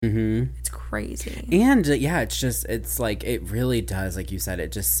Mm-hmm. It's crazy. And it's like, it really does, like you said,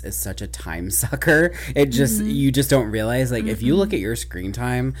 it just is such a time sucker. It just, you just don't realize, like, if you look at your screen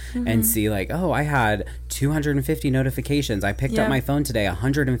time and see, like, oh, I had 250 notifications. I picked up my phone today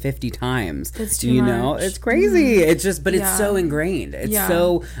 150 times. That's too much. It's crazy. It's just, but it's so ingrained. It's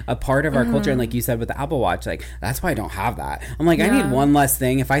so a part of our culture. And like you said with the Apple Watch, like, that's why I don't have that. I'm like, I need one less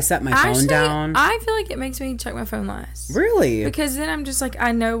thing. If I set my phone down. I feel like it makes me check my phone less. Really? Because then I'm just like,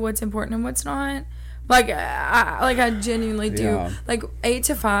 I know what's important and what's not. Like I genuinely do. Yeah. Like 8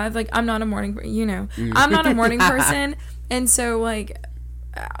 to 5. Like I'm not a morning. I'm not a morning person, and so like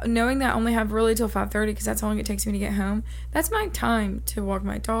knowing that I only have really till 5:30 because that's how long it takes me to get home. That's my time to walk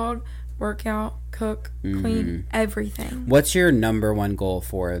my dog, work out, cook, clean, everything. What's your number one goal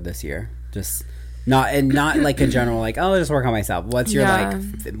for this year? Just. Not like a general, like, oh, I'll just work on myself. What's your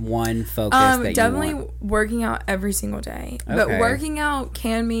one focus that definitely you want? Working out every single day. Okay. But working out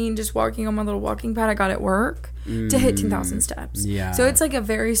can mean just walking on my little walking pad I got at work to hit 10,000 steps. Yeah. So it's like a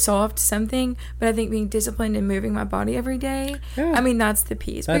very soft something, but I think being disciplined and moving my body every day, I mean, that's the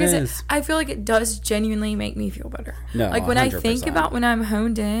piece. Because I feel like it does genuinely make me feel better. No, like when 100%. I think about when I'm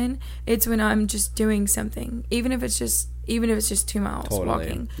honed in, it's when I'm just doing something, even if it's just 2 miles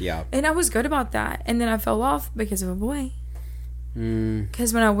walking. Yeah. And I was good about that. And then I fell off because of a boy.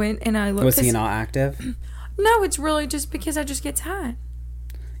 Because when I went and I looked. Was he not active? No, it's really just because I just get sad.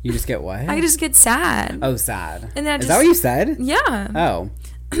 You just get what? I just get sad. Oh, sad. And then Is that what you said? Yeah. Oh.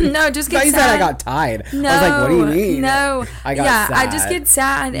 No, just get sad. You said I got tied. No. I was like, what do you mean? No. I got sad. I just get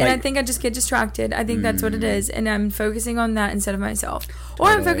sad, and I think I just get distracted. I think that's what it is, and I'm focusing on that instead of myself. Or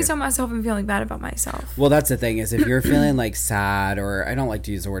I'm focused on myself and feeling bad about myself. Well, that's the thing, is if you're feeling like sad, or I don't like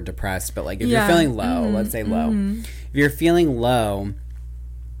to use the word depressed, but like if you're feeling low, let's say low. If you're feeling low,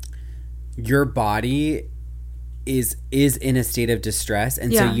 your body is in a state of distress,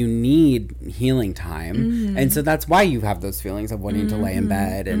 and so you need healing time, and so that's why you have those feelings of wanting to lay in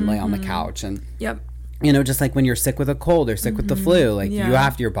bed and lay on the couch, and just like when you're sick with a cold or sick with the flu, like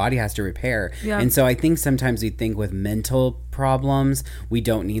your body has to repair. And so I think sometimes we think with mental problems we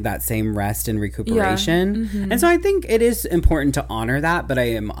don't need that same rest and recuperation, and so I think it is important to honor that, but I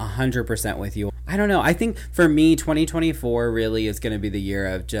am 100% with you. I don't know, I think for me 2024 really is going to be the year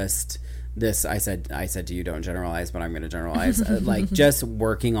of just this. I said to you, don't generalize, but I'm going to generalize. Like just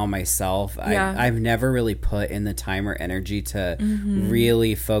working on myself. I've never really put in the time or energy to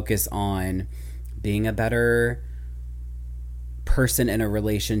really focus on being a better person in a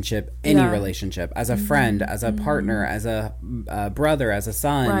relationship, any relationship, as a friend, as a partner, as a brother, as a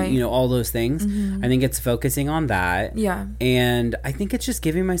son, all those things. I think it's focusing on that. And I think it's just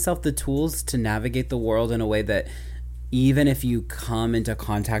giving myself the tools to navigate the world in a way that even if you come into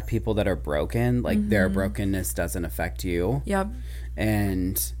contact people that are broken, like their brokenness doesn't affect you.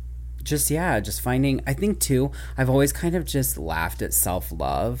 And just finding, I think too, I've always kind of just laughed at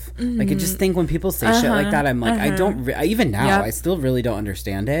self-love. Like I just think when people say shit like that, I'm like, I don't, even now, I still really don't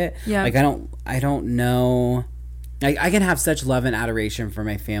understand it. Like I don't know. I can have such love and adoration for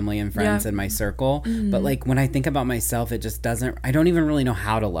my family and friends in my circle, but like when I think about myself, it just doesn't. I don't even really know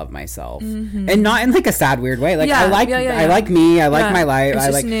how to love myself, and not in like a sad weird way. Like I like me, I like my life. It's I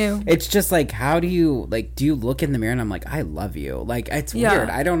just like new. It's just like, how do you like? Do you look in the mirror and I'm like, I love you? Like it's weird.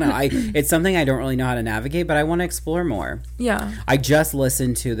 I don't know. It's something I don't really know how to navigate, but I want to explore more. I just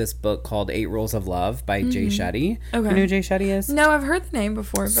listened to this book called 8 Rules of Love by Jay Shetty. You know who Jay Shetty is? No, I've heard the name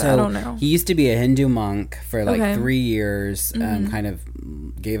before, but I don't know. He used to be a Hindu monk for like 3 years. Kind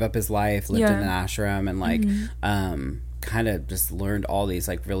of gave up his life, lived in an ashram, and like kind of just learned all these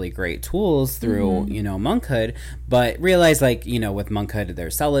like really great tools through monkhood, but realized like with monkhood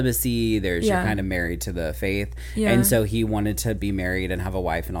there's celibacy, there's you're kind of married to the faith, and so he wanted to be married and have a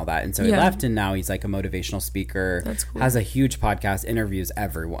wife and all that, and so he left, and now he's like a motivational speaker. That's cool. Has a huge podcast, interviews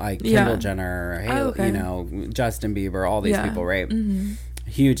everyone, like Kendall Jenner, Justin Bieber, all these people, right?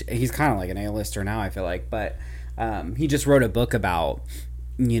 Huge. He's kind of like an A-lister now, I feel like, but he just wrote a book about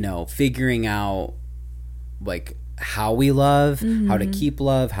figuring out like how we love, how to keep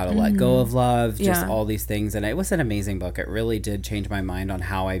love, how to let go of love, just all these things. And it was an amazing book. It really did change my mind on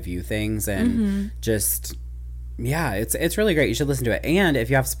how I view things, and just it's really great. You should listen to it. And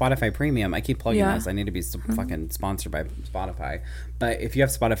if you have Spotify Premium, I keep plugging this. I need to be fucking sponsored by Spotify. But if you have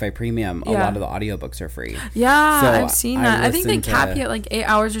Spotify Premium, a lot of the audiobooks are free. So I've seen that. I think they cap you at like 8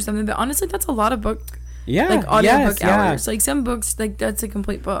 hours or something. But honestly, that's a lot of book Yeah. Like audiobook hours. Like some books, like that's a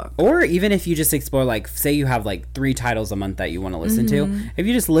complete book. Or even if you just explore, like, say you have like 3 titles a month that you want to listen to. If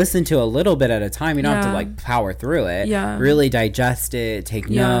you just listen to a little bit at a time, you don't have to like power through it. Yeah. Really digest it, take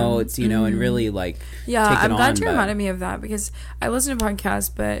notes, you know, and really like take it I'm glad you but reminded me of that, because I listen to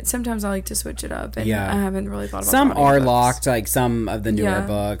podcasts, but sometimes I like to switch it up, and I haven't really thought about some are locked, like some of the newer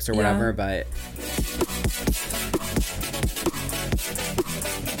books or whatever, but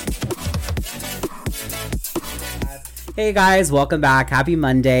hey guys, welcome back. Happy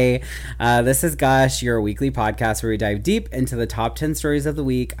Monday. This is Gush, your weekly podcast where we dive deep into the top 10 stories of the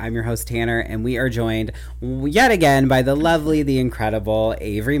week. I'm your host, Tanner, and we are joined yet again by the lovely, the incredible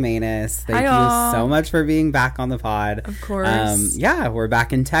Avery Manus. Thank you so much for being back on the pod. Of course. We're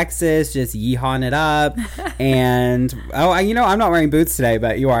back in Texas, just yeehawing it up. And, I'm not wearing boots today,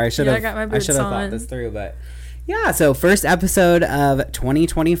 but you are. I should have thought this through, but... yeah, so first episode of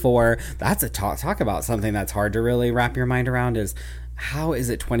 2024. That's a talk about something that's hard to really wrap your mind around is how is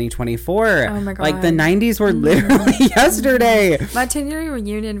it 2024? Oh my God. Like the 90s were literally yesterday. My 10-year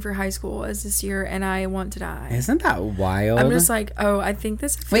reunion for high school is this year and I want to die. Isn't that wild? I'm just like, I think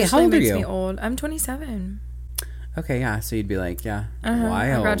this officially makes me old. I'm 27. Okay, yeah, so you'd be like, wild.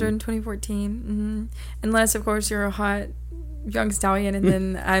 I graduated in 2014. Mm-hmm. Unless, of course, you're a hot young stallion and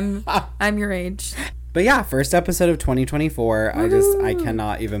then I'm your age. But yeah, first episode of 2024. I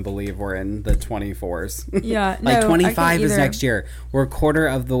cannot even believe we're in the 24s. Yeah, like 25 is next year. We're a quarter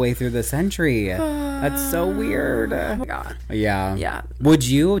of the way through the century. That's so weird. Oh my God. Yeah. Would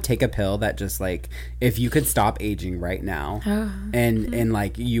you take a pill that just like, if you could stop aging right now and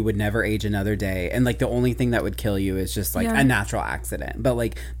like you would never age another day and like the only thing that would kill you is just like a natural accident, but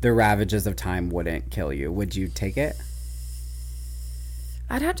like the ravages of time wouldn't kill you. Would you take it?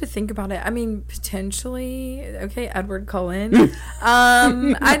 I'd have to think about it. I mean, potentially. Okay, Edward Cullen.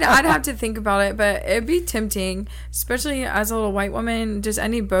 I'd have to think about it, but it'd be tempting, especially as a little white woman. Just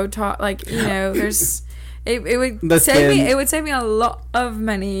any Botox, like there's. It would save me a lot of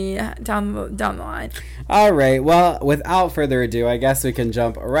money down the line. All right. Well, without further ado, I guess we can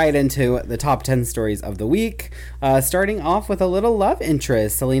jump right into the top 10 stories of the week. Starting off with a little love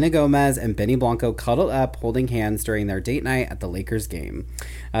interest. Selena Gomez and Benny Blanco cuddled up, holding hands during their date night at the Lakers game.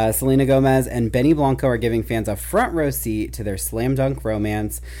 Selena Gomez and Benny Blanco are giving fans a front row seat to their slam dunk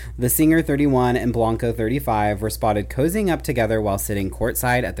romance. The singer 31 and Blanco 35 were spotted cozying up together while sitting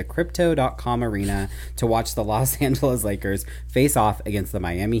courtside at the Crypto.com arena to watch the Los Angeles Lakers face off against the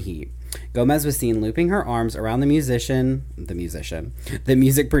Miami Heat. Gomez was seen looping her arms around the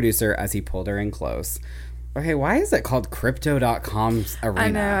music producer as he pulled her in close. Okay, why is it called Crypto.com's arena?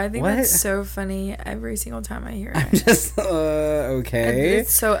 I know, I think that's so funny every single time I hear it. I'm just, okay.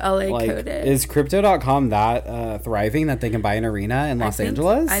 It's so LA coded. Is Crypto.com that thriving that they can buy an arena in Los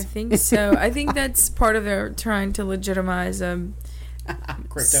Angeles? I think so. I think that's part of their trying to legitimize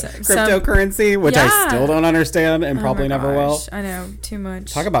cryptocurrency, which I still don't understand and probably never will. I know, too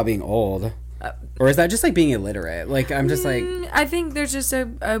much. Talk about being old. Or is that just like being illiterate? Like, I'm just like... I think there's just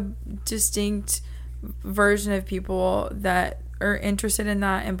a distinct version of people that are interested in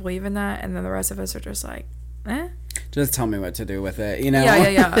that and believe in that, and then the rest of us are just like, just tell me what to do with it, you know?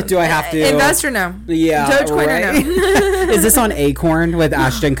 Yeah. Do I have to... Investor no. Yeah, Dogecoiner no. Is this on Acorn with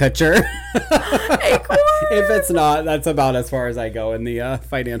Ashton Kutcher? Acorn? If it's not, that's about as far as I go in the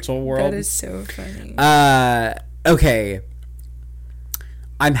financial world. That is so funny. Okay.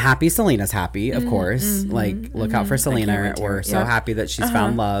 I'm happy Selena's happy, of course. Look out for Selena. We're so happy that she's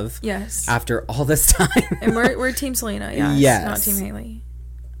found love. Yes. After all this time. And we're Team Selena, yes. Not Team Haley.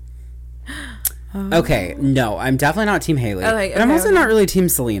 Okay, no, I'm definitely not Team Haley. But I'm also not really Team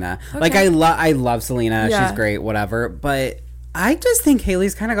Selena. Okay. Like, I love Selena. Yeah. She's great, whatever. But I just think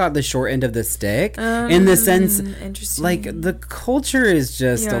Haley's kind of got the short end of the stick in the sense, like, the culture is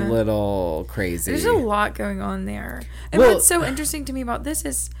just a little crazy. There's a lot going on there. And what's so interesting to me about this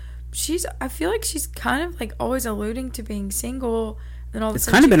is I feel like she's kind of like always alluding to being single. And all of a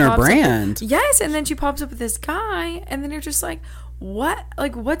sudden it's kind of been her brand. Yes, and then she pops up with this guy, and then you're just like, what?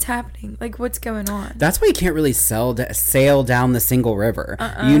 Like, what's happening? Like, what's going on? That's why you can't really sail down the single river.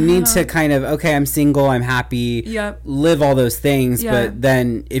 You need to kind of, okay, I'm single, I'm happy, live all those things, but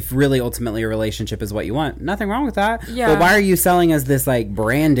then if really ultimately a relationship is what you want, nothing wrong with that. Yeah. But why are you selling as this, like,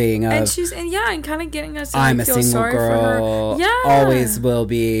 branding of... And kind of getting us to, I'm a feel single sorry girl, for her. Yeah. Always will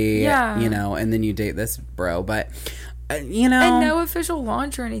be, you know, and then you date this bro, but... you know... And no official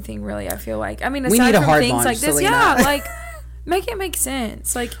launch or anything, really, I feel like. I mean, we need a hard things launch, like this, Selena. like... Make it make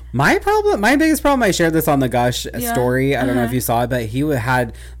sense. Like my biggest problem, I shared this on the Gush story. I don't know if you saw it, but he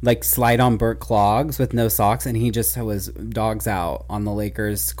had like slide on Burt clogs with no socks, and he just was dogs out on the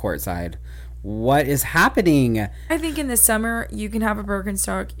Lakers courtside What is happening? I think in the summer you can have a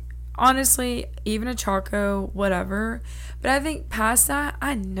Birkenstock. Honestly, even a Chaco, whatever. But I think past that,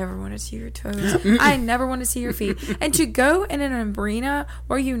 I never want to see your toes. I never want to see your feet. And to go in an arena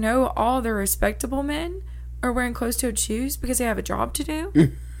where you know all the respectable men are wearing closed-toed shoes because they have a job to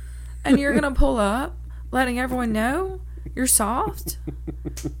do, and you're going to pull up, letting everyone know you're soft?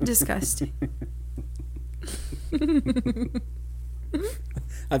 Disgusting.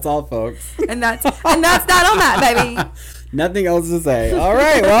 That's all, folks. And that's that on that, baby. Nothing else to say. All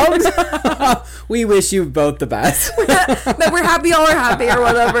right, well, we wish you both the best. That we're happy, y'all are happy, or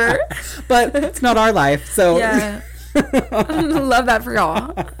whatever. But it's not our life, so. Yeah. Love that for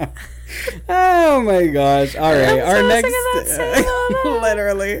y'all. Oh my gosh. All right. Our next. Selena.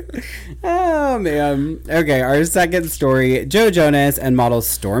 Literally. Oh man. Okay. Our second story. Joe Jonas and model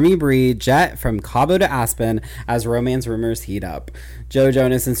Stormy Bree jet from Cabo to Aspen as romance rumors heat up. Joe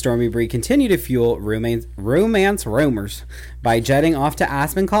Jonas and Stormy Bree continue to fuel romance rumors by jetting off to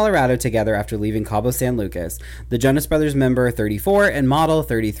Aspen, Colorado together after leaving Cabo San Lucas. The Jonas Brothers member 34 and model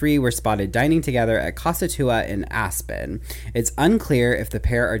 33 were spotted dining together at Casa Tua in Aspen. It's unclear if the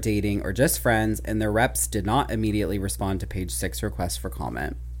pair are dating or just friends, and their reps did not immediately respond to page 6 requests for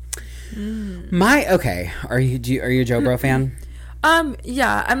comment. Are you a Joe Bro fan?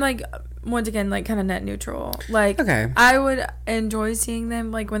 Yeah, I'm like, once again, like kind of net neutral. Like, okay, I would enjoy seeing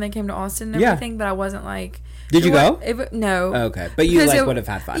them like when they came to Austin and everything, but I wasn't like. Did you go? No. Okay, but you would have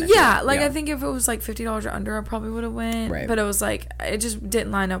had fun. Yeah, I think if it was like $50 or under, I probably would have went. Right. But it was like it just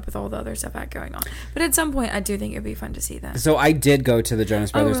didn't line up with all the other stuff I had going on. But at some point, I do think it'd be fun to see them. So I did go to the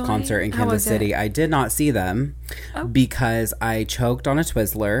Jonas Brothers really? concert in Kansas City. I did not see them because I choked on a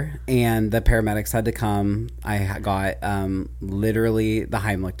Twizzler and the paramedics had to come. I got literally the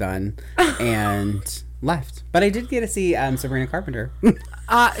Heimlich done and left. But I did get to see Sabrina Carpenter.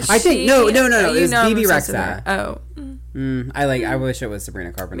 I think no. It was BB Rexa. I wish it was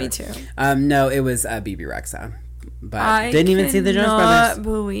Sabrina Carpenter. Me too. No, it was BB Rexa. But I didn't even see the Jonas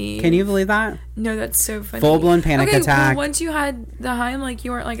Brothers. Can you believe that? No, that's so funny. Full blown panic attack. Well, once you had the Heimlich,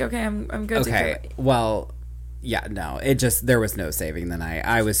 you weren't like, okay, I'm good to go. Okay, well, yeah, no, there was no saving the night.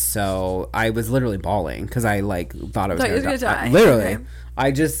 I was literally bawling because I thought I was going to die. Literally. Okay.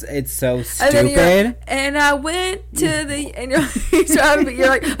 It's so stupid. And I went to and you're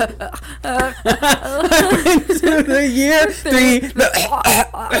like, I went to the year 3.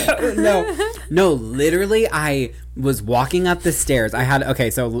 No, literally, I was walking up the stairs.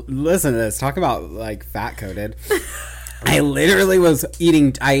 So listen to this. Talk about fat coded. I literally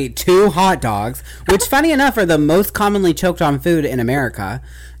I ate 2 hot dogs, which funny enough are the most commonly choked on food in America.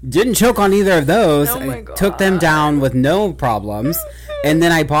 Didn't choke on either of those. Oh my God. I took them down with no problems. And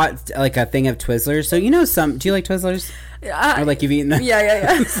then I bought a thing of Twizzlers. So do you like Twizzlers? Or you've eaten them?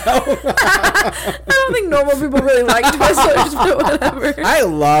 Yeah. So, I don't think normal people really like Twizzlers, but whatever. I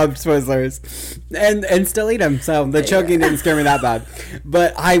love Twizzlers and still eat them. So the choking didn't scare me that bad.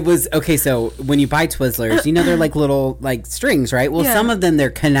 But so when you buy Twizzlers, they're little strings, right? Well, some of them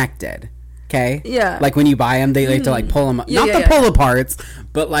they're connected. Okay. Yeah. When you buy them, they like to pull them, pull aparts,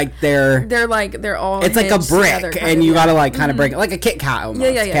 but they're all. It's like a brick, and you gotta kind of break it, like a Kit Kat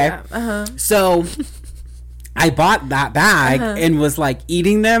almost. Yeah. So I bought that bag and was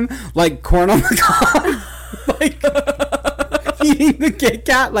eating them like corn on the cob, eating the Kit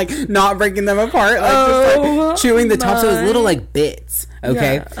Kat, not breaking them apart, just chewing the top. So it was little bits.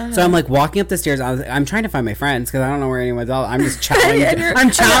 Okay, so I'm walking up the stairs. I'm trying to find my friends because I don't know where anyone's else. I'm just chowing. I'm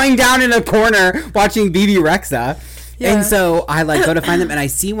chowing down in a corner watching BB Rexa. Yeah. And so I go to find them, and I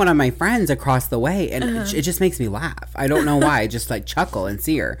see one of my friends across the way, and it just makes me laugh. I don't know why. I just chuckle and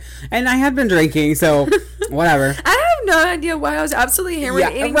see her. And I had been drinking, so whatever. I have no idea why I was absolutely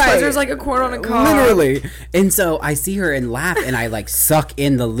hammered eating Twizzlers like a corn on a cob. Literally. And so I see her and laugh, and I suck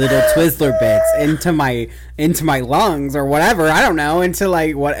in the little Twizzler bits into my lungs or whatever. I don't know. Into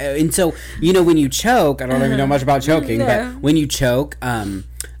what? And so when you choke, I don't even know much about choking, but when you choke,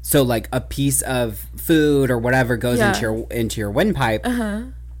 so a piece of food or whatever goes into your windpipe.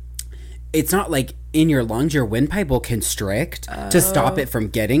 It's not in your lungs. Your windpipe will constrict to stop it from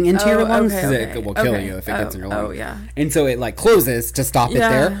getting into your lungs because it will kill you if it gets in your lungs. Oh yeah. And so it closes to stop it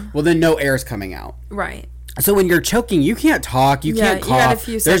there. Well, then no air's coming out. Right. So when you're choking, you can't talk. You can't cough.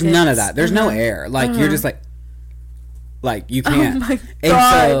 There's none of that. There's no air. You're just you can't. Oh my God,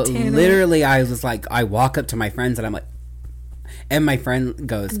 and so Tanner. Literally, I was I walk up to my friends and I'm and my friend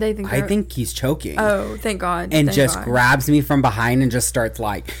goes, I think he's choking. Oh, thank God. And grabs me from behind and just starts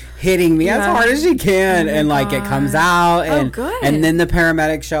hitting me as hard as she can. And it comes out. And, and then the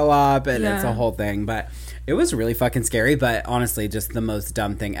paramedics show up and it's a whole thing. But It was really fucking scary, but honestly, just the most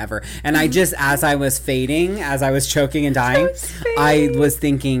dumb thing ever. And I just, as I was choking and dying, I was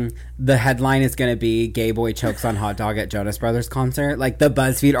thinking the headline is going to be "Gay Boy Chokes on Hot Dog at Jonas Brothers Concert." Like, the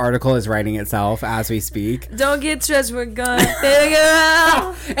BuzzFeed article is writing itself as we speak. Don't get stressed, we're gonna figure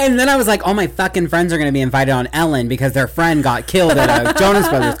out. And then I was like, all my fucking friends are going to be invited on Ellen because their friend got killed at a Jonas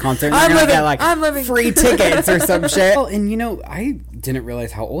Brothers concert. And they're going to get, like, free tickets or some shit. Oh, and, you know, I didn't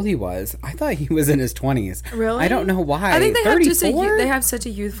realize how old he was. I thought he was in his 20s. Really? I don't know why. I think they 34? have they have such a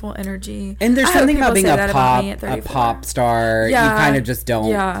youthful energy. And there's something about being a pop star. Yeah. You kind of just don't.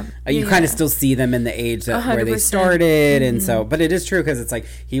 Yeah. You kind of still see them in the age where they started. And so, but it is true because it's like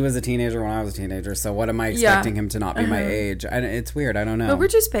he was a teenager when I was a teenager. So what am I expecting him to not be my age? It's weird. I don't know. But we're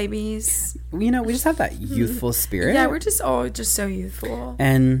just babies. You know, we just have that youthful spirit. Yeah, we're just all just so youthful.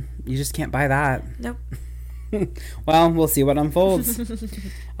 And you just can't buy that. Nope. Well, we'll see what unfolds.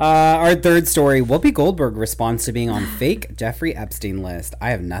 Our third story, Whoopi Goldberg responds to being on fake Jeffrey Epstein list.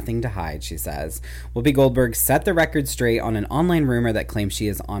 I have nothing to hide, she says. Whoopi Goldberg set the record straight on an online rumor that claims she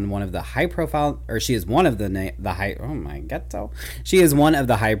is on one of the high profile, or she is one of she is one of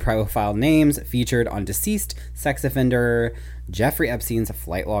the high profile names featured on deceased sex offender Jeffrey Epstein's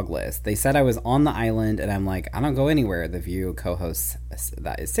flight log list. They said I was on the island, and I'm like, I don't go anywhere, the View co-host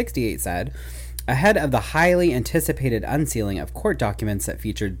that is 68 said. Ahead of the highly anticipated unsealing of court documents that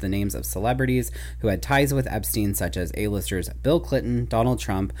featured the names of celebrities who had ties with Epstein, such as A-listers Bill Clinton, Donald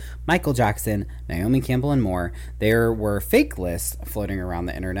Trump, Michael Jackson, Naomi Campbell, and more, there were fake lists floating around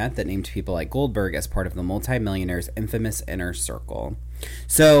the internet that named people like Goldberg as part of the multimillionaire's infamous inner circle.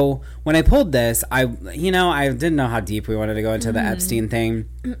 So when I pulled this, I didn't know how deep we wanted to go into the Epstein thing.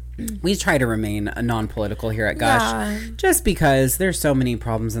 We try to remain non-political here at Gush, just because there's so many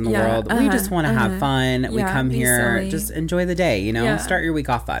problems in the world. We just want to have fun. We come here, silly. Just enjoy the day, start your week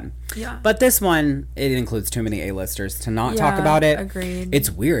off fun. Yeah. But this one, it includes too many A-listers to not talk about it. Agreed.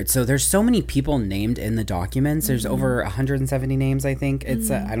 It's weird. So there's so many people named in the documents. There's over 170 names, I think. It's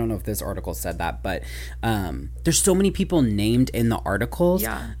I don't know if this article said that, but there's so many people named in the articles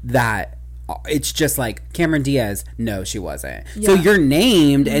that it's just like Cameron Diaz. No, she wasn't. Yeah. So you're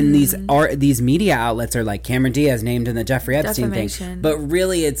named, and these media outlets are like Cameron Diaz named in the Jeffrey Epstein thing, but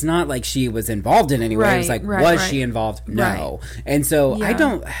really it's not like she was involved in any way. It's like, was she involved? No. And so I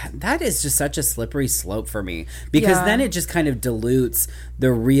don't. That is just such a slippery slope for me, because then it just kind of dilutes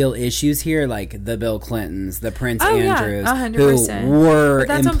the real issues here, like the Bill Clintons, the Prince Andrews, 100%. Who were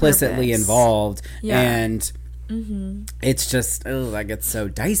implicitly involved, and. It's just, that gets so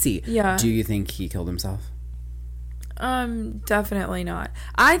dicey. Yeah. Do you think he killed himself? Definitely not.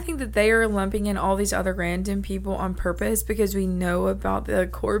 I think that they are lumping in all these other random people on purpose because we know about the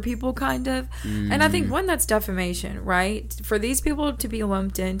core people, kind of. And I think, one, that's defamation, right? For these people to be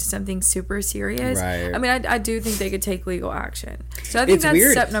lumped into something super serious. Right. I mean, I do think they could take legal action. So I think that's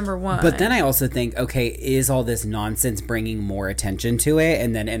weird. Step number one. But then I also think, okay, is all this nonsense bringing more attention to it?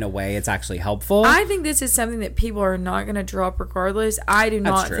 And then in a way it's actually helpful? I think this is something that people are not going to drop regardless. I do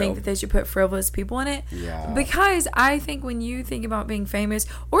not think that they should put frivolous people in it. Yeah. Because I think when you think about being famous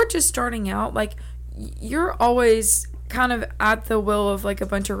or just starting out, like, you're always kind of at the will of like a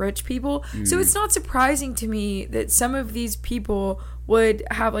bunch of rich people. So it's not surprising to me that some of these people would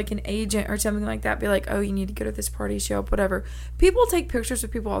have like an agent or something like that be like, oh, you need to go to this party, show up, whatever. People take pictures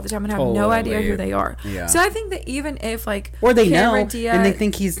with people all the time and have no idea who they are. Yeah. So I think that even if like, or they Cameron know Diaz, and they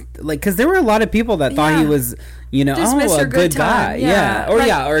think he's like, because there were a lot of people that thought he was, a good guy.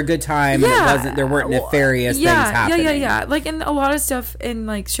 Or a good time. And it wasn't, there weren't nefarious things happening. Like, and a lot of stuff in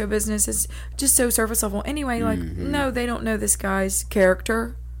like show business is just so surface level anyway. Like, no, they don't know this guy's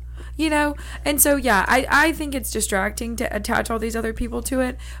character. And so I think it's distracting to attach all these other people to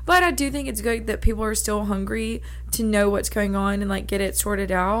it, but I do think it's good that people are still hungry to know what's going on and like get it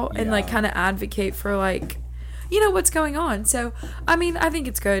sorted out and like kind of advocate for like what's going on. So I mean, I think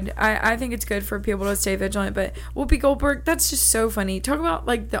it's good. I think it's good for people to stay vigilant. But Whoopi Goldberg, that's just so funny. Talk about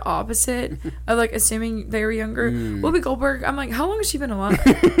like the opposite of like assuming they were younger. Whoopi Goldberg, I'm like, how long has she been alive?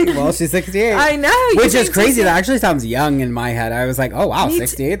 Well, she's 68. I know, which is crazy. That actually sounds young in my head. I was like, oh wow,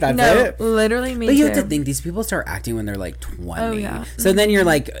 68. That's it. Literally, me. But you too. have to think, these people start acting when they're like 20. Oh yeah. So then you're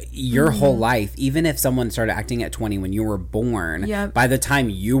like, your whole life, even if someone started acting at 20 when you were born, by the time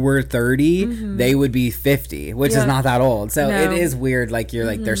you were 30, they would be 50, which is not that old. So it is weird. Like, you're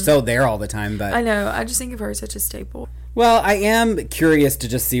like, they're so there all the time. But I know. I just think of her as such a staple. Well, I am curious to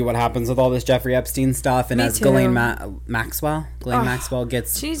just see what happens with all this Jeffrey Epstein stuff. And as Ghislaine Maxwell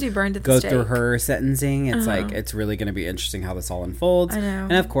she needs to be burned at the go stake. through her sentencing, it's like, it's really going to be interesting how this all unfolds. I know.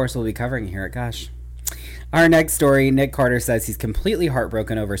 And of course, we'll be covering it here at Gush. Our next story, Nick Carter says he's completely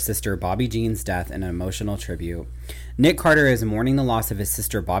heartbroken over sister Bobby Jean's death in an emotional tribute. Nick Carter is mourning the loss of his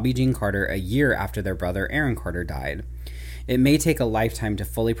sister Bobby Jean Carter a year after their brother Aaron Carter died. It may take a lifetime to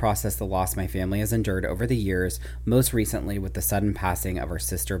fully process the loss my family has endured over the years, most recently with the sudden passing of our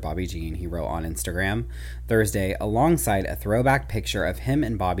sister Bobby Jean, he wrote on Instagram Thursday, alongside a throwback picture of him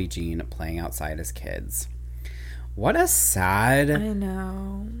and Bobby Jean playing outside as kids. What a sad... I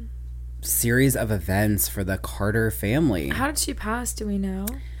know. series of events for the Carter family. How did she pass? Do we know?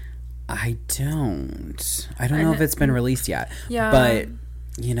 I don't know if it's been released yet. Yeah. But,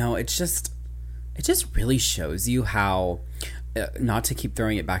 you know, it just really shows you how, not to keep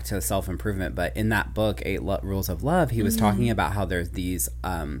throwing it back to self-improvement, but in that book, 8 Rules of Love, he was talking about how there's these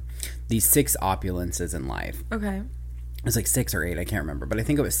 6 opulences in life. Okay. It was like 6 or 8, I can't remember, but I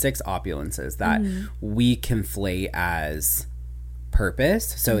think it was 6 opulences that we conflate as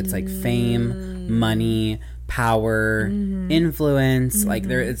purpose. So it's like fame, money, power, influence, like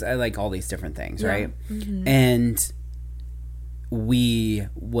there is like all these different things, right? And we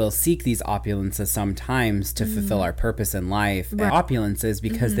will seek these opulences sometimes to fulfill our purpose in life. Right. Opulences,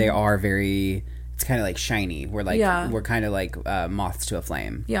 because they are very, it's kind of like shiny. We're like, we're kind of like moths to a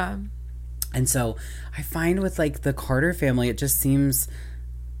flame. Yeah. And so I find with like the Carter family, it just seems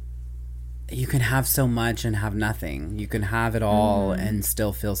you can have so much and have nothing. You can have it all and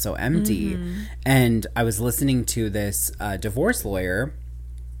still feel so empty. And I was listening to this divorce lawyer,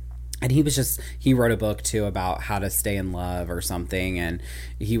 and he wrote a book too about how to stay in love or something. And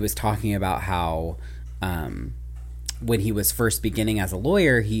he was talking about how when he was first beginning as a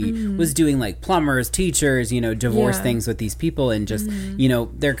lawyer, he was doing like plumbers, teachers, you know, divorce things with these people, and just, you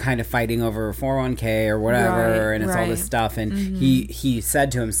know, they're kind of fighting over 401k or whatever, and it's all this stuff. And he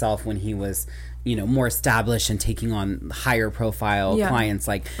said to himself when he was, you know, more established and taking on higher profile clients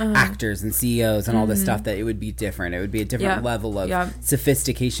like actors and CEOs and all this stuff, that it would be different. It would be a different level of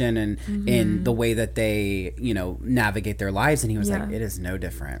sophistication and in the way that they, you know, navigate their lives. And he was like, it is no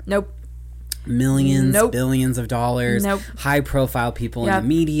different. Nope. Millions, billions of dollars, high profile people in the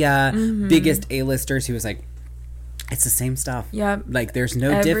media, biggest A-listers. He was like, it's the same stuff. Like there's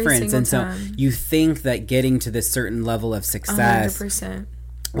no difference. And so you think that getting to this certain level of success 100%.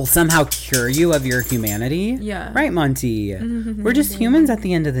 will somehow cure you of your humanity. Right, Monty? We're just humans at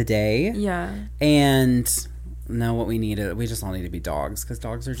the end of the day. And no, what we need is, we just all need to be dogs, because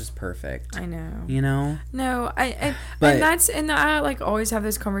dogs are just perfect. I know. You know? No, I like always have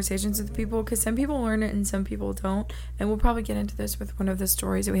those conversations with people, because some people learn it and some people don't. And we'll probably get into this with one of the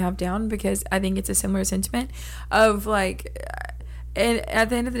stories that we have down, because I think it's a similar sentiment of like, and at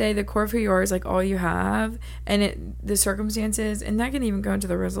the end of the day, the core of who you are is like all you have, and the circumstances, and that can even go into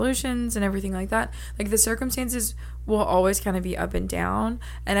the resolutions and everything like that. Like the circumstances will always kind of be up and down,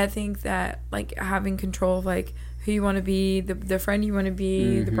 and I think that like having control of like who you want to be, the friend you want to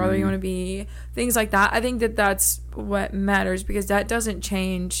be, the brother you want to be, things like that. I think that that's what matters, because that doesn't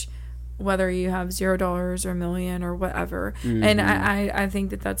change whether you have $0 or $1 million or whatever. And I think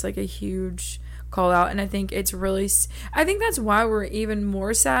that that's like a huge call out, and I think it's really, I think that's why we're even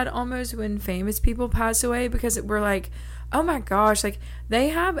more sad almost when famous people pass away, because we're like, oh my gosh, like they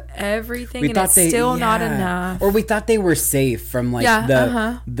have everything and it's still not enough. Or we thought they were safe from like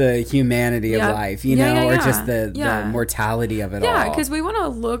the humanity of life, you know, or just the mortality of it all. Yeah, because we want to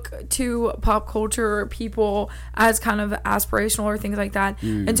look to pop culture people as kind of aspirational or things like that.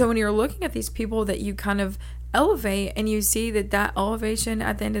 And so when you're looking at these people that you kind of elevate, and you see that elevation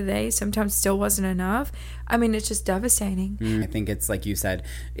at the end of the day sometimes still wasn't enough, I mean, it's just devastating. I think it's like you said,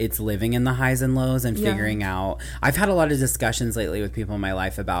 it's living in the highs and lows and figuring out. I've had a lot of discussions lately with people in my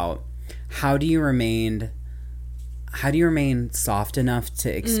life about how do you remain soft enough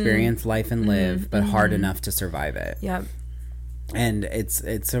to experience life and live, but hard enough to survive it. And it's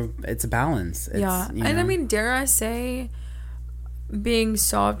a balance. You know? And I mean, dare I say, being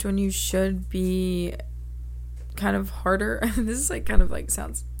soft when you should be kind of harder. This is like kind of like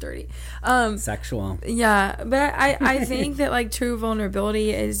sounds dirty, sexual. But I think that like true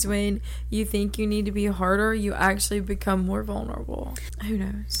vulnerability is when you think you need to be harder, you actually become more vulnerable. Who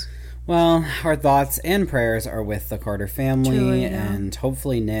knows? Well, our thoughts and prayers are with the Carter family. Truly, and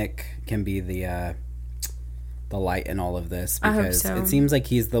hopefully Nick can be the light in all of this, because it seems like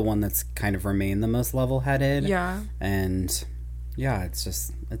he's the one that's kind of remained the most level-headed. And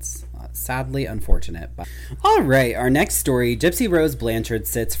it's sadly unfortunate. But all right, our next story, Gypsy Rose Blanchard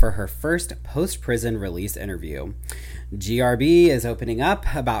sits for her first post-prison release interview. GRB is opening up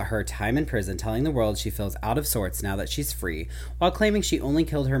about her time in prison, telling the world she feels out of sorts now that she's free, while claiming she only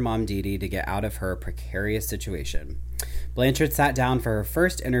killed her mom Dee Dee to get out of her precarious situation. Blanchard sat down for her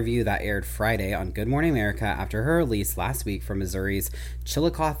first interview that aired Friday on Good Morning America after her release last week from Missouri's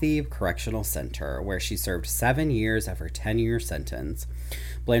Chillicothe Correctional Center, where she served 7 years of her 10-year sentence.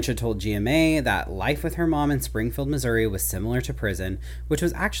 Blanchard told GMA that life with her mom in Springfield, Missouri was similar to prison, which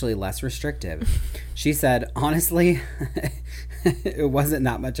was actually less restrictive. She said, honestly, it wasn't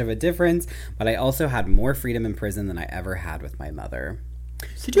that much of a difference, but I also had more freedom in prison than I ever had with my mother.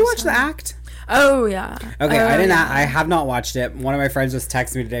 Did you watch The Act? Oh, yeah. Okay, I didn't. Yeah. I have not watched it. One of my friends just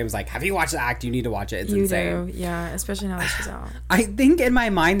texted me today. Was like, "Have you watched The Act? You need to watch it. It's insane." You do, yeah. Especially now that she's out. I think in my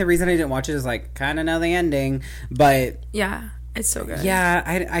mind, the reason I didn't watch it is like, kind of know the ending, but yeah, it's so good. Yeah,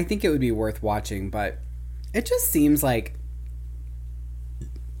 I think it would be worth watching, but it just seems like,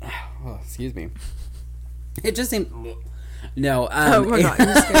 oh, excuse me. It just seems. No. Oh my god,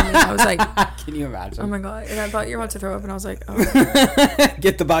 you scared me. I was like, can you imagine? Oh my god, and I thought you were about to throw up, and I was like, oh.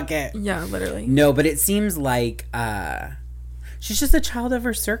 Get the bucket. Yeah, literally. No, but it seems like she's just a child of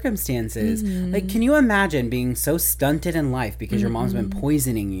her circumstances. Mm-hmm. Like, can you imagine being so stunted in life because your mom's been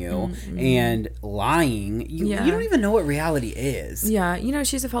poisoning you and lying? You don't even know what reality is. Yeah,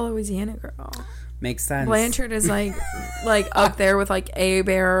 she's a fellow Louisiana girl. Makes sense. Blanchard is like up there with like A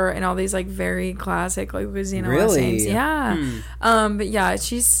Bear and all these like very classic like Louisiana last names. Yeah. But yeah,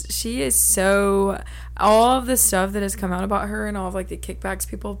 she is so, all of the stuff that has come out about her and all of like the kickbacks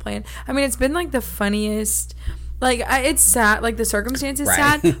people have planned. I mean, it's been like the funniest. Like, it's sad. Like, the circumstances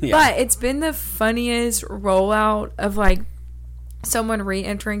sad. Yeah. But it's been the funniest rollout of like someone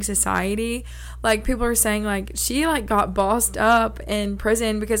re-entering society. Like, people are saying like she like got bossed up in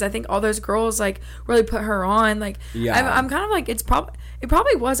prison because I think all those girls like really put her on. Like, yeah. I'm kind of like, it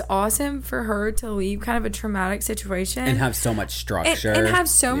probably was awesome for her to leave kind of a traumatic situation and have so much structure and have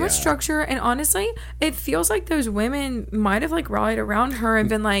so much structure. And honestly, it feels like those women might have like rallied around her and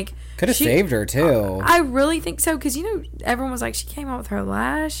been like, could have saved her too. I really think so, because everyone was like, she came out with her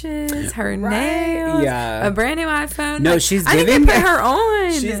lashes, her nails, a brand new iPhone. No, like, she's I giving. think they put her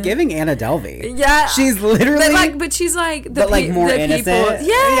on. She's giving Anna Delvey. Yeah, she's literally. But she's like more innocent. People.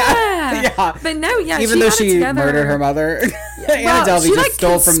 Yeah. But no, even though she murdered her mother. Anna Delvey just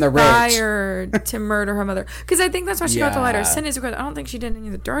stole from the rich. Inspired to murder her mother, because I think that's why she got the lighter sentence, because I don't think she did any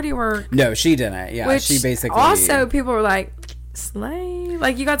of the dirty work. No, she didn't. Yeah, which she basically. Also, people were like, slay,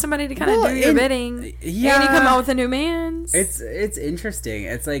 like you got somebody to kind of do your bidding. Yeah, and you come out with a new man's. It's interesting.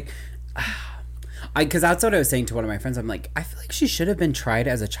 It's like, because that's what I was saying to one of my friends. I'm like, I feel like she should have been tried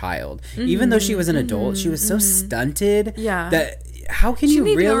as a child, even though she was an adult. She was so stunted. Yeah, that. How can you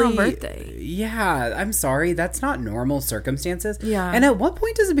really? Her own birthday. Yeah, I'm sorry. That's not normal circumstances. Yeah. And at what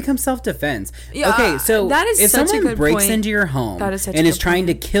point does it become self-defense? Yeah. Okay, so that is if someone breaks into your home and is trying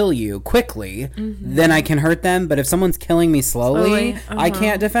to kill you quickly, then I can hurt them. But if someone's killing me slowly, I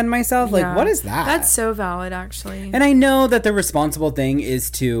can't defend myself. Like, what is that? That's so valid, actually. And I know that the responsible thing is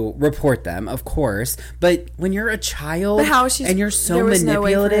to report them, of course. But when you're a child and you're so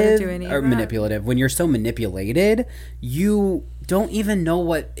manipulative, when you're so manipulated, you don't even know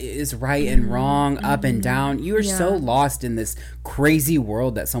what is right and wrong, up and down. You are so lost in this crazy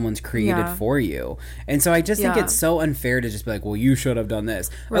world that someone's created for you. And so I just think it's so unfair to just be like, well, you should have done this.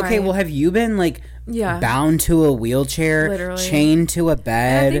 Right. Okay, well, have you been like bound to a wheelchair, chained to a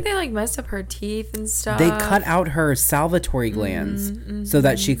bed? And I think they like messed up her teeth and stuff. They cut out her salivatory glands so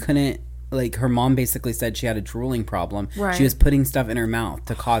that she couldn't, like, her mom basically said she had a drooling problem. Right. She was putting stuff in her mouth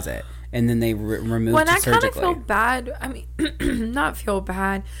to cause it. And then they removed it surgically. I kind of feel bad. I mean, not feel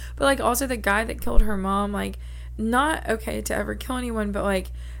bad, but like also the guy that killed her mom, like, not okay to ever kill anyone, but like,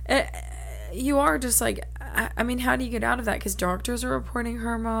 you are just like, I mean, how do you get out of that? Because doctors are reporting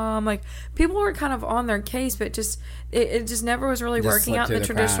her mom. Like, people were kind of on their case, but just it just never was really working out in the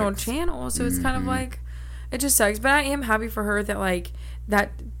traditional channel. So it's kind of like, it just sucks. But I am happy for her that like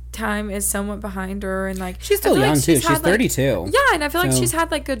that time is somewhat behind her, and like she's still young too. She's 32. Yeah, and I feel like she's had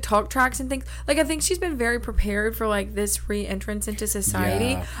like good talk tracks and things. Like, I think she's been very prepared for like this re-entrance into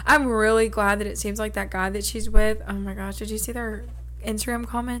society. Yeah. I'm really glad that it seems like that guy that she's with. Oh my gosh, did you see their Instagram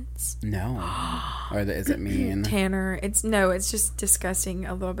comments? No. Or is it mean? Tanner. It's just disgusting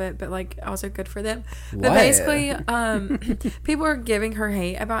a little bit, but like also good for them. What? But basically, people are giving her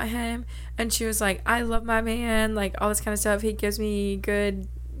hate about him, and she was like, I love my man, like all this kind of stuff. He gives me good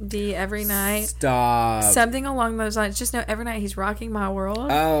D every night. Stop. Something along those lines. Just know every night he's rocking my world.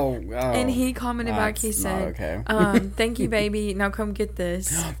 Oh. And he commented back, he said, thank you, baby. Now come get this.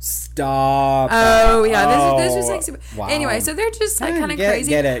 Stop. Oh, yeah. This was like super. Wow. Anyway, so they're just like kind of crazy.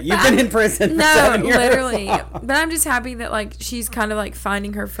 Get it. You've been in prison. No, literally. But I'm just happy that like she's kind of like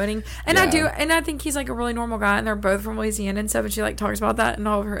finding her footing. And I think he's like a really normal guy, and they're both from Louisiana and stuff, and she like talks about that in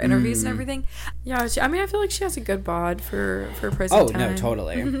all of her interviews and everything. Yeah, I feel like she has a good bod for prison time. No,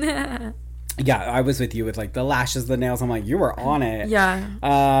 totally. Yeah, I was with you with like the lashes, the nails. I'm like, you were on it.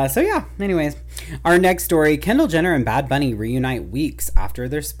 Yeah. So yeah, anyways, our next story, Kendall Jenner and Bad Bunny reunite weeks after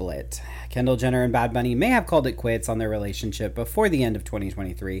their split. Kendall Jenner and Bad Bunny may have called it quits on their relationship before the end of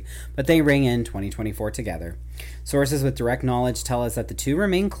 2023, but they ring in 2024 together. Sources with direct knowledge tell us that the two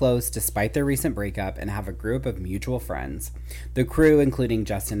remain close despite their recent breakup and have a group of mutual friends. The crew, including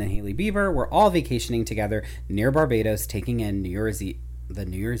Justin and Hailey Bieber, were all vacationing together near Barbados, taking in the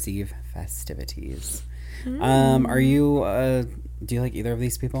New Year's Eve festivities. Are you do you like either of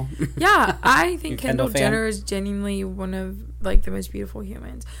these people? Yeah, I think Kendall Jenner is genuinely one of like the most beautiful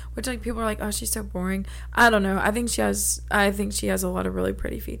humans, which like people are like, oh, she's so boring. I don't know. I think she has a lot of really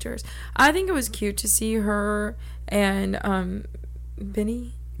pretty features. I think it was cute to see her and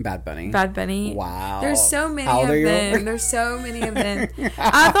Bad Bunny. Wow. There's so many of them. There's so many of them.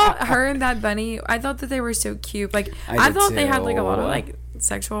 I thought her and Bad Bunny, I thought that they were so cute. Like I thought they had like a lot of like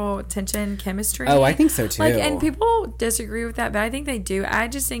sexual tension chemistry. Oh, I think so too. Like, and people disagree with that, but I think they do. I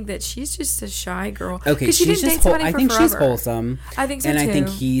just think that she's just a shy girl. Okay, she she's didn't just I think she's wholesome. I think so and too. I think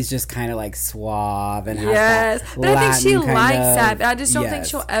he's just kind of like suave and has that but I think she Latin likes that. But I just don't think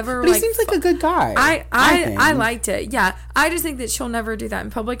she'll ever. But he seems like a good guy. I liked it. Yeah, I just think that she'll never do that in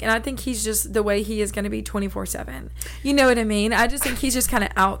public, and I think he's just the way he is going to be 24/7. You know what I mean? I just think he's just kind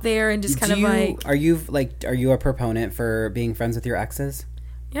of out there and just kind of like. Are you a proponent for being friends with your exes?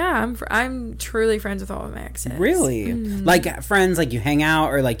 Yeah, I'm truly friends with all of my exes. Really? Mm-hmm. Like friends, like you hang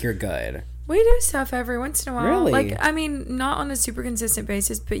out, or like you're good? We do stuff every once in a while. Really? Like, I mean, not on a super consistent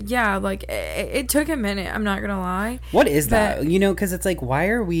basis, but yeah, like it took a minute. I'm not gonna lie. What is that? You know, because it's like, why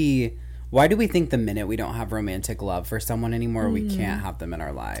do we think the minute we don't have romantic love for someone anymore, we can't have them in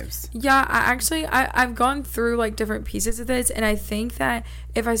our lives? Yeah, I've gone through like different pieces of this, and I think that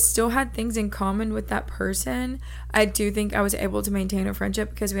if I still had things in common with that person, I do think I was able to maintain a friendship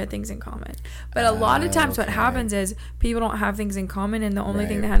because we had things in common. But a lot of times what happens is people don't have things in common, and the only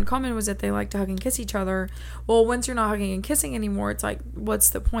thing they had in common was that they like to hug and kiss each other. Well, once you're not hugging and kissing anymore, it's like, what's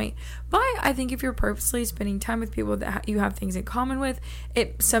the point? But I think if you're purposely spending time with people that you have things in common with,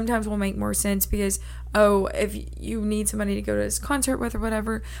 it sometimes will make more sense because, if you need somebody to go to this concert with or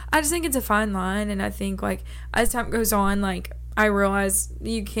whatever, I just think it's a fine line. And I think like as time goes on, like I realize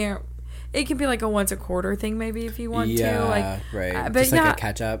you can't. It can be like a once a quarter thing, maybe if you want to. Like, right. But just like a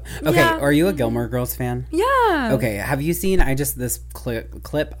catch up. Okay, are you a Gilmore Girls fan? Yeah. Okay, have you seen? This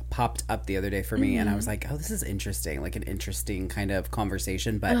clip popped up the other day for me, and I was like, oh, this is interesting. Like an interesting kind of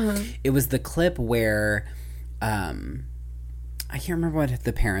conversation. But it was the clip where, I can't remember what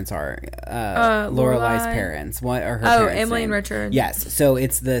the parents are. Lorelai's parents. What are her parents? Emily name? And Richard. Yes. So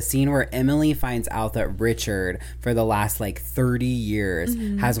it's the scene where Emily finds out that Richard, for the last like 30 years,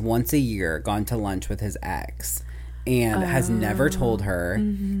 has once a year gone to lunch with his ex and has never told her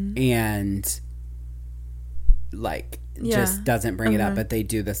and like just doesn't bring it up, but they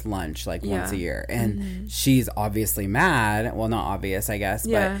do this lunch like once a year, and she's obviously mad. Well, not obvious, I guess,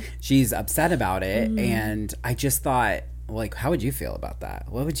 but she's upset about it. And I just thought, like, how would you feel about that?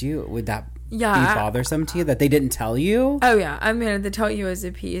 Would that be bothersome to you that they didn't tell you? Oh yeah, I mean, they tell you as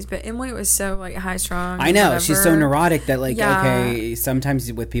a piece, but Emily was so like high strung. I know, she's so neurotic that like okay,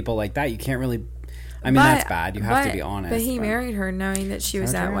 sometimes with people like that you can't really. I mean, that's bad. You have to be honest. But he married her knowing that she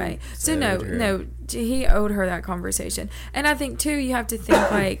was that way. So no, he owed her that conversation. And I think too, you have to think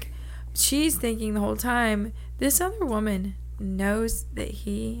like she's thinking the whole time, this other woman knows that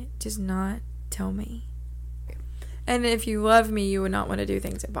he does not tell me. And if you love me, you would not want to do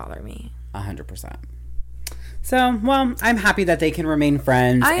things that bother me. 100%. So, well, I'm happy that they can remain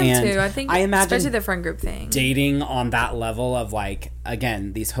friends. I am too. I imagine especially the friend group thing. Dating on that level of like,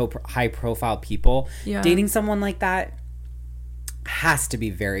 again, these high profile people. Yeah. Dating someone like that has to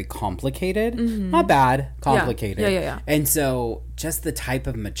be very complicated. Not bad, complicated. Yeah. And so just the type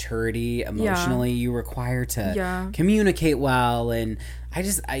of maturity emotionally you require to communicate well. And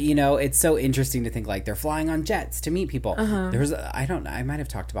it's so interesting to think like they're flying on jets to meet people. I might have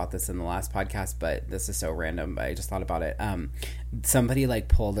talked about this in the last podcast, but this is so random, but I just thought about it. Somebody like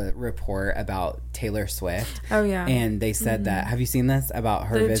pulled a report about Taylor Swift. Oh yeah. And they said that, have you seen this about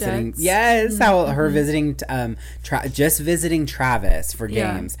her visiting? Jets? Yes. How her visiting, just visiting Travis for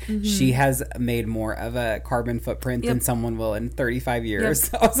games. She has made more of a carbon footprint than someone will in 35 years.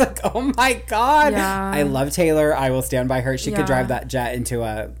 So I was like, oh my God. Yeah. I love Taylor. I will stand by her. She could drive that jet into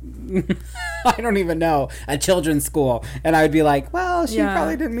a, I don't even know, a children's school. And I would be like, well, she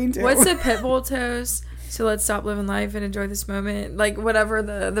probably didn't mean to. What's the Pitbull toast? So let's stop living life and enjoy this moment. Like whatever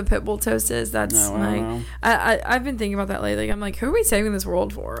the Pitbull toast is, that's I've been thinking about that lately. I'm like, who are we saving this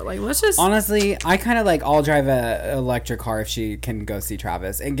world for? Like, let's just... Honestly, I kind of like, I'll drive a electric car if she can go see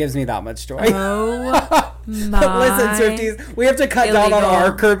Travis. It gives me that much joy. Oh my... Listen, Swifties, we have to cut down on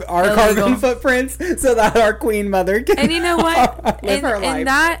our carbon footprints so that our queen mother can... And you know what? live her life. And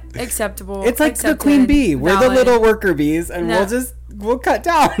that acceptable. It's like the queen bee. We're the little worker bees, and we'll cut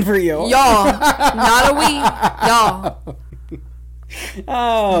down for you. Y'all. Not a we. Y'all.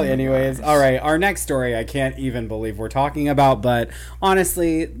 Oh, anyways. All right. Our next story, I can't even believe we're talking about, but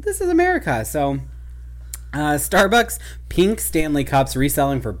honestly, this is America. So, Starbucks pink Stanley cups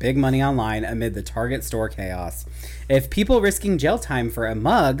reselling for big money online amid the Target store chaos. If people risking jail time for a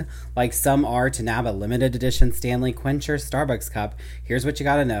mug, like some are to nab a limited edition Stanley Quencher Starbucks cup, here's what you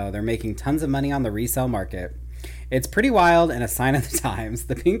gotta know. They're making tons of money on the resale market. It's pretty wild and a sign of the times.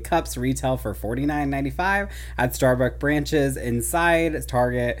 The pink cups retail for $49.95 at Starbucks branches inside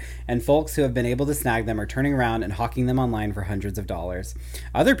Target, and folks who have been able to snag them are turning around and hawking them online for hundreds of dollars.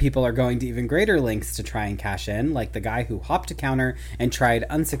 Other people are going to even greater lengths to try and cash in, like the guy who hopped a counter and tried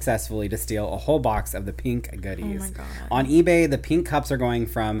unsuccessfully to steal a whole box of the pink goodies. Oh my God. On eBay, the pink cups are going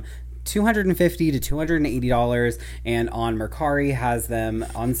from $250 to $280, and on Mercari has them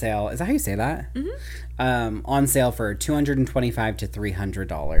on sale. Is that how you say that? On sale for $225 to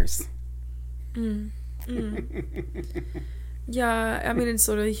 $300. Yeah, I mean, it's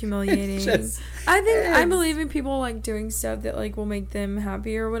literally humiliating. I believe in people like doing stuff that like will make them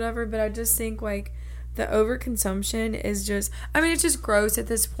happy or whatever, but I just think like the overconsumption is just, I mean, it's just gross at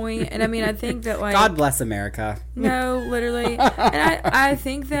this point. And I mean, I think that like, God bless America. No, literally. And I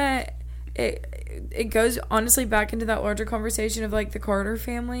think that it goes honestly back into that larger conversation of like the Carter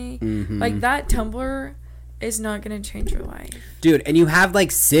family. Like that Tumblr is not going to change your life, dude. And you have like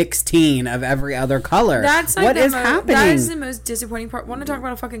 16 of every other color. That's like what is happening. That is the most disappointing part. Want to talk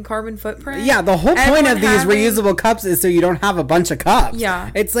about a fucking carbon footprint? Yeah, the whole point of these reusable cups is so you don't have a bunch of cups. Yeah,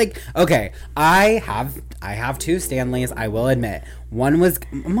 it's like, okay, I have two Stanleys. I will admit, one was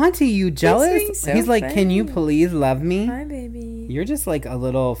Monty. You jealous? So He's like, funny. can you please love me? Hi, baby. You're just like a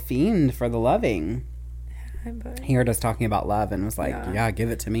little fiend for the loving. He heard us talking about love and was like, yeah, give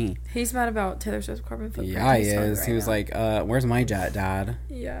it to me. He's mad about Taylor Swift's carbon footprint. Yeah, he is. Right, he was like, where's my jet, Dad?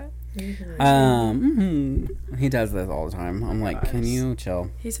 Yeah. He does this all the time. I'm like, can you chill?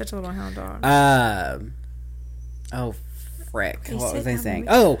 He's such a little hound dog. Oh, frick. What was I saying?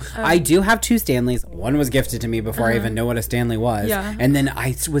 I do have two Stanleys. One was gifted to me before I even know what a Stanley was. Yeah. And then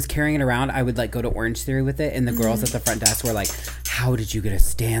I was carrying it around. I would like go to Orange Theory with it, and the girls at the front desk were like, how did you get a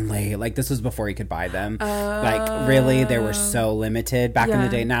Stanley? Like, this was before you could buy them. Like, really, they were so limited. Back in the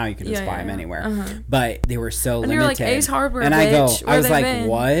day, now you can just buy them anywhere. But they were so limited. You're like, Ace Hardware, and bitch. I was like,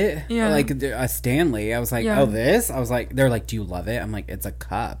 what? Yeah. Like, a Stanley. I was like, oh, this? I was like, they're like, do you love it? I'm like, it's a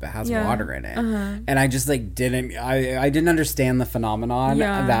cup. It has water in it. And I just, like, I didn't understand the phenomenon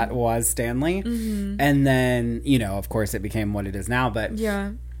that was Stanley. And then, you know, of course, it became what it is now. But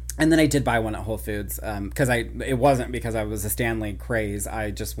and then I did buy one at Whole Foods because it wasn't because I was a Stanley craze. I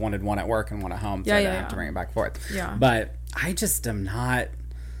just wanted one at work and one at home, so I didn't have to bring it back and forth. Yeah. But I just am not.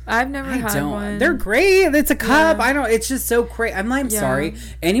 I've never had one. They're great. It's a cup. I don't. It's just so crazy. I'm sorry.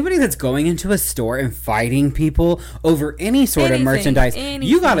 Anybody that's going into a store and fighting people over any sort of merchandise,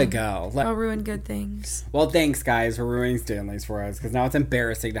 you gotta go. I'll ruin good things. Well, thanks, guys, for ruining Stanleys for us, because now it's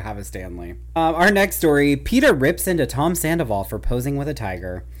embarrassing to have a Stanley. Our next story: PETA rips into Tom Sandoval for posing with a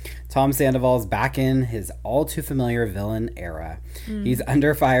tiger. Tom Sandoval's back in his all-too-familiar villain era. He's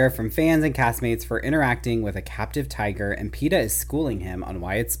under fire from fans and castmates for interacting with a captive tiger, and PETA is schooling him on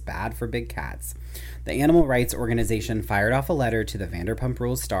why it's bad for big cats. The animal rights organization fired off a letter to the Vanderpump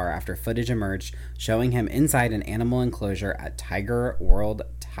Rules star after footage emerged showing him inside an animal enclosure at Tiger World,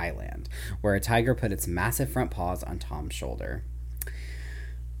 Thailand, where a tiger put its massive front paws on Tom's shoulder.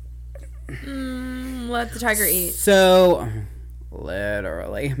 Let the tiger eat. So...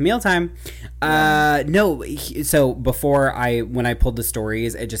 Literally. Mealtime. No, so when I pulled the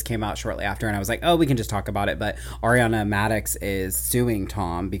stories, it just came out shortly after, and I was like, oh, we can just talk about it. But Ariana Madix is suing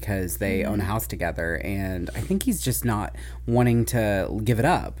Tom because they own a house together, and I think he's just not wanting to give it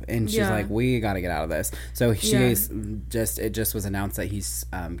up. And she's like, we got to get out of this. So it just was announced that he's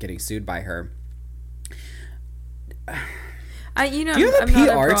getting sued by her. Do you have a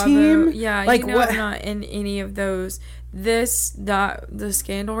PR team? Yeah, like, what? I'm not in any of those. The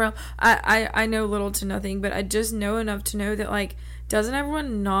scandal realm. I know little to nothing, but I just know enough to know that, like, doesn't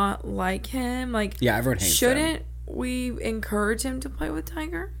everyone not like him? Like, yeah, everyone hates him. Shouldn't we encourage him to play with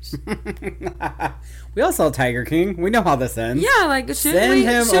tigers? We all saw Tiger King. We know how this ends. Yeah, like, shouldn't we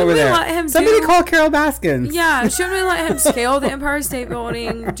let him Somebody call Carol Baskins. Yeah, shouldn't we let him scale the Empire State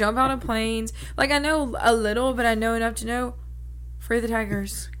Building, jump out of planes? Like, I know a little, but I know enough to know. Free the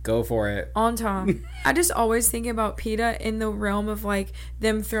tigers. Go for it. On Tom. I just always think about PETA in the realm of, like,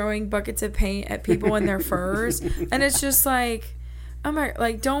 them throwing buckets of paint at people in their furs. And it's just like,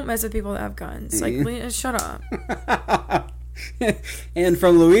 don't mess with people that have guns. Like, shut up. And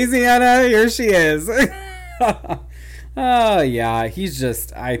from Louisiana, here she is. Oh, yeah. He's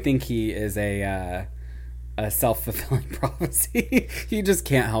just, I think he is a self-fulfilling prophecy. He just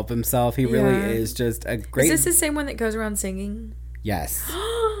can't help himself. He really is just a great... Is this the same one that goes around singing? Yes.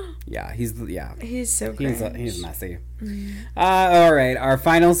 Yeah, he's so great. He's messy. All right, our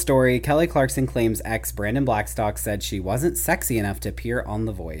final story. Kelly Clarkson claims ex Brandon Blackstock said she wasn't sexy enough to appear on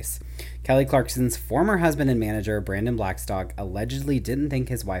The Voice. Kelly Clarkson's former husband and manager, Brandon Blackstock, allegedly didn't think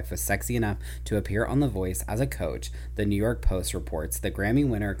his wife was sexy enough to appear on The Voice as a coach, the New York Post reports. The Grammy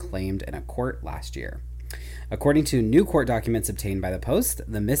winner claimed in a court last year. According to new court documents obtained by the Post,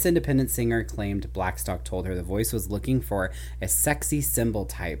 the Miss Independent singer claimed Blackstock told her The Voice was looking for a sexy symbol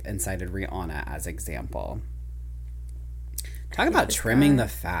type and cited Rihanna as example. Talk about trimming the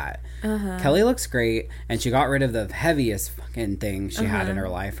fat. Kelly looks great, and she got rid of the heaviest fucking thing she had in her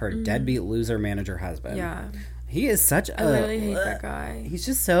life, her deadbeat loser manager husband. Yeah. He is such a... I really hate that guy. He's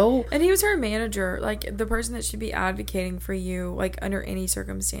just so... And he was her manager, like, the person that should be advocating for you, like, under any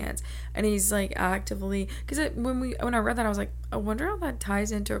circumstance. And he's, like, actively... Because when I read that, I was like, I wonder how that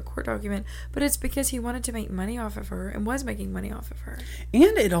ties into a court document. But it's because he wanted to make money off of her and was making money off of her.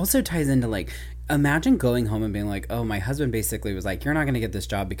 And it also ties into, like... Imagine going home and being like, oh, my husband basically was like, you're not going to get this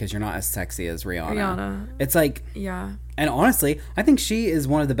job because you're not as sexy as Rihanna. It's like... Yeah. And honestly, I think she is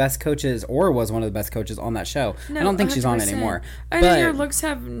one of the best coaches, or was one of the best coaches on that show. No, I don't think 100%. She's on anymore. I think your looks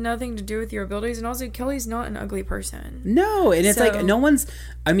have nothing to do with your abilities, and also Kelly's not an ugly person. No, and it's like no one's...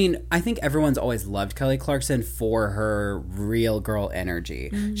 I mean, I think everyone's always loved Kelly Clarkson for her real girl energy.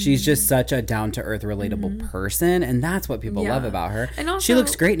 Mm-hmm. She's just such a down-to-earth, relatable person, and that's what people love about her. And also, she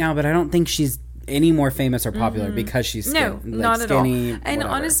looks great now, but I don't think she's any more famous or popular because she's not skinny, at all. And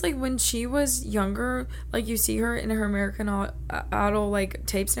honestly, when she was younger, like you see her in her American Idol like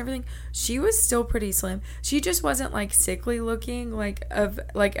tapes and everything, she was still pretty slim. She just wasn't like sickly looking like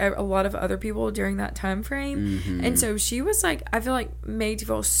a lot of other people during that time frame. Mm-hmm. And so she was like, I feel like made to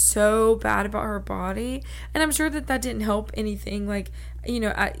feel so bad about her body, and I'm sure that didn't help anything. Like, you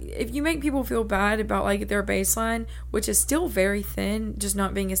know, if you make people feel bad about like their baseline, which is still very thin, just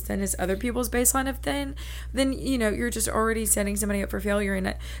not being as thin as other people's baseline of thin, then, you know, you're just already setting somebody up for failure.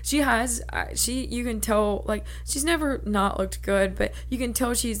 And you can tell, like, she's never not looked good, but you can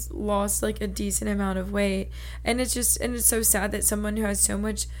tell she's lost like a decent amount of weight. And it's so sad that someone who has so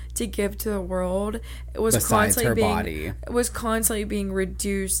much to give to the world was constantly being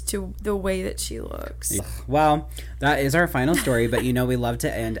reduced to the way that she looks. Well, that is our final story, but you know, we love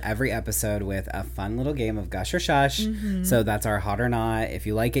to end every episode with a fun little game of gush or shush. Mm-hmm. So that's our hot or not. If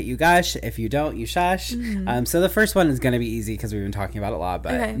you like it, you gush. If you don't, you shush. Mm-hmm. So the first one is going to be easy because we've been talking about it a lot,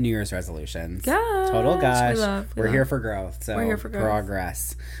 but New Year's resolutions. Gosh, total gush. We're here for growth. So we're here for growth.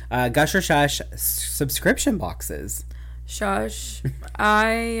 Progress. Gush or shush, subscription boxes. Shush.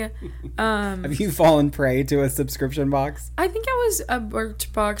 Have you fallen prey to a subscription box? I think I was a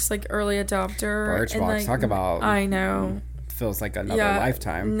Birchbox like early adopter. Birchbox, like, talk about. I know. Feels like another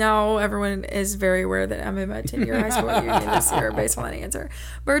lifetime. Now everyone is very aware that I'm in my 10-year high school reunion this year based on that answer.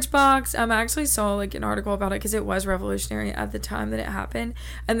 Birchbox, I actually saw like an article about it because it was revolutionary at the time that it happened,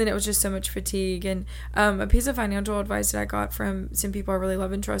 and then it was just so much fatigue. And a piece of financial advice that I got from some people I really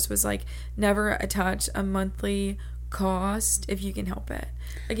love and trust was like, never attach a monthly cost if you can help it.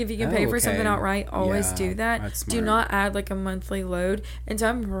 Like, if you can pay for something outright, always do that. That's smart. Do not add, like, a monthly load. And so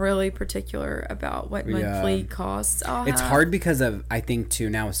I'm really particular about what monthly costs I'll have. It's hard because of, I think, too,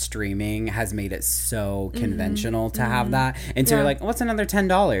 now streaming has made it so conventional to have that. And so you're like, what's another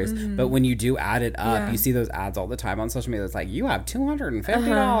 $10? But when you do add it up, you see those ads all the time on social media. It's like, you have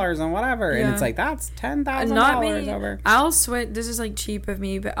 $250 and whatever. And it's like, that's $10,000 over. I'll switch. This is, like, cheap of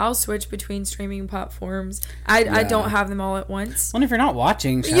me, but I'll switch between streaming platforms. I don't have them all at once. Well, if you're not watching,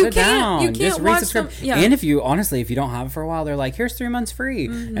 shut it down. You can't just watch resubscribe. them. Yeah. And if you don't have it for a while, they're like, here's 3 months free.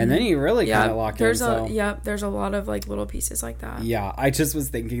 And then you really kind of lock in. There's a lot of, like, little pieces like that. Yeah, I just was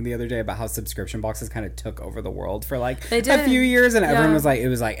thinking the other day about how subscription boxes kind of took over the world for, like, a few years, and everyone was like, it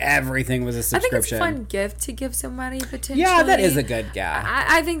was like everything was a subscription. I think it's a fun gift to give somebody, potentially. Yeah, that is a good gift.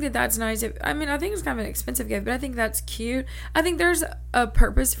 I think that's nice. I think it's kind of an expensive gift, but I think that's cute. I think there's a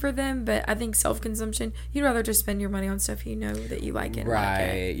purpose for them, but I think self-consumption, you'd rather just spend your money on stuff you know that you like it.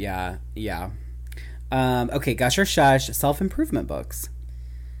 Right, yeah. Okay, Gush or Shush, self-improvement books.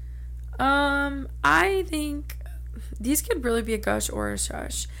 I think these could really be a Gush or a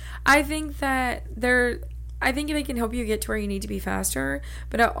Shush. I think that I think they can help you get to where you need to be faster,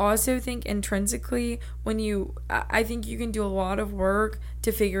 but I also think intrinsically I think you can do a lot of work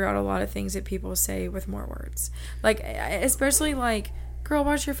to figure out a lot of things that people say with more words. Like, especially like, girl,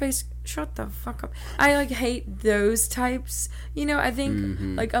 wash your face, shut the fuck up. I, like, hate those types. You know, I think,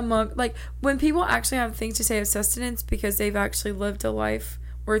 like, when people actually have things to say of sustenance because they've actually lived a life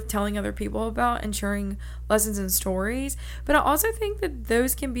worth telling other people about and sharing lessons and stories. But I also think that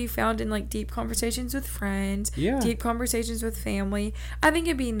those can be found in, like, deep conversations with friends, deep conversations with family. I think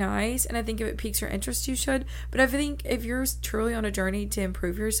it'd be nice, and I think if it piques your interest, you should. But I think if you're truly on a journey to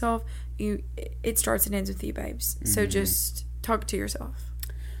improve yourself, it starts and ends with you, babes. So just talk to yourself.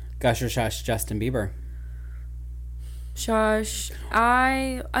 Gush or Shush, Justin Bieber. Shush.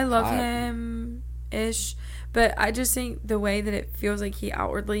 I love him-ish, but I just think the way that it feels like he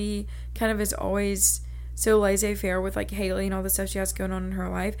outwardly kind of is always so laissez-faire with, like, Haley and all the stuff she has going on in her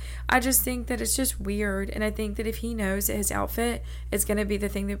life. I just think that it's just weird, and I think that if he knows that his outfit is going to be the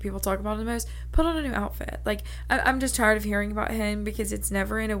thing that people talk about the most, put on a new outfit. Like, I'm just tired of hearing about him because it's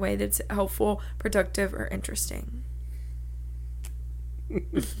never in a way that's helpful, productive, or interesting.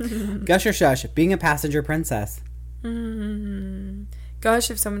 Gush or Shush, being a passenger princess.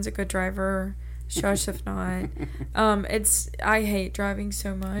 Gush if someone's a good driver. Shush if not. I hate driving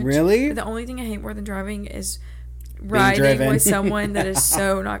so much. Really? The only thing I hate more than driving is riding with someone that is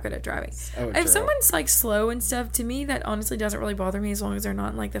so not good at driving. If someone's, like, slow and stuff, to me that honestly doesn't really bother me as long as they're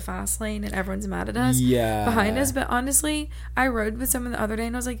not in, like, the fast lane and everyone's mad at us behind us. But honestly, I rode with someone the other day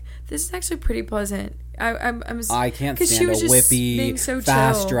and I was like, this is actually pretty pleasant. I can't stand a whippy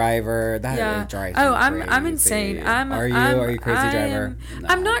fast driver. That drives me crazy. I'm insane. Are you a crazy driver? No,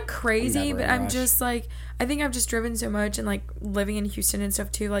 I'm not crazy, but I'm just, like, I think I've just driven so much and, like, living in Houston and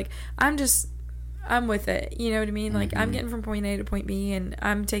stuff too. Like, I'm with it. You know what I mean? Like, I'm getting from point A to point B and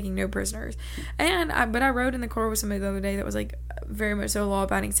I'm taking no prisoners. But I rode in the car with somebody the other day that was, like, very much so a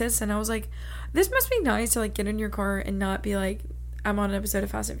law-abiding citizen. I was like, this must be nice to, like, get in your car and not be like, I'm on an episode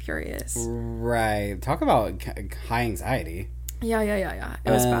of Fast and Furious. Right. Talk about high anxiety. Yeah. It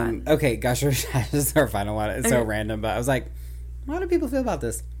was bad. Okay, Gush or Shush, this is our final one. It's so random, but I was like, how do people feel about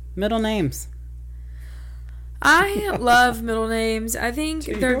this? Middle names. I love middle names. I think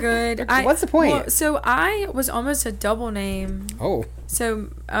they're good. What's the point? Well, so I was almost a double name. Oh.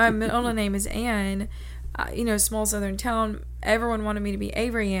 So my middle name is Ann. Small southern town. Everyone wanted me to be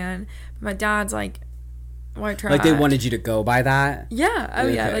Avery Ann. My dad's like, white trash. Like, they wanted you to go by that? Yeah. Oh,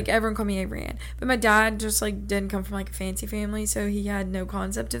 okay. Yeah. Like, everyone called me Avery Ann. But my dad just, like, didn't come from, like, a fancy family, so he had no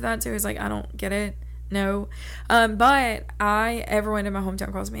concept of that. So he was like, I don't get it. No. But everyone in my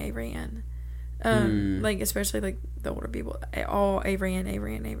hometown calls me Avery Ann. Like, especially, like, the older people. All Avery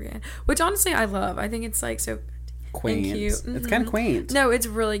Ann. Which, honestly, I love. I think it's, like, so quaint. Cute. It's kind of quaint. No, it's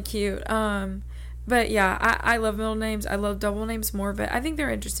really cute. But yeah, I love middle names. I love double names more, but I think they're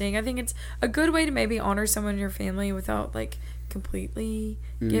interesting. I think it's a good way to maybe honor someone in your family without, like, completely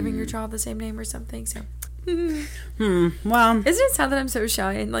giving your child the same name or something. So, well, isn't it sad that I'm so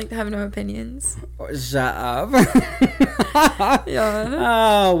shy and, like, have no opinions? Shut up. Yeah.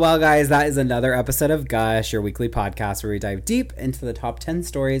 Oh, well, guys, that is another episode of Gush, your weekly podcast where we dive deep into the top 10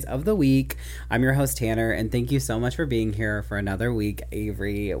 stories of the week. I'm your host, Tanner, and thank you so much for being here for another week,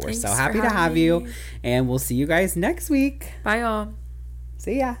 Avery. We're so happy to have you, and we'll see you guys next week. Bye, y'all.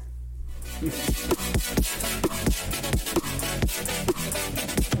 See ya.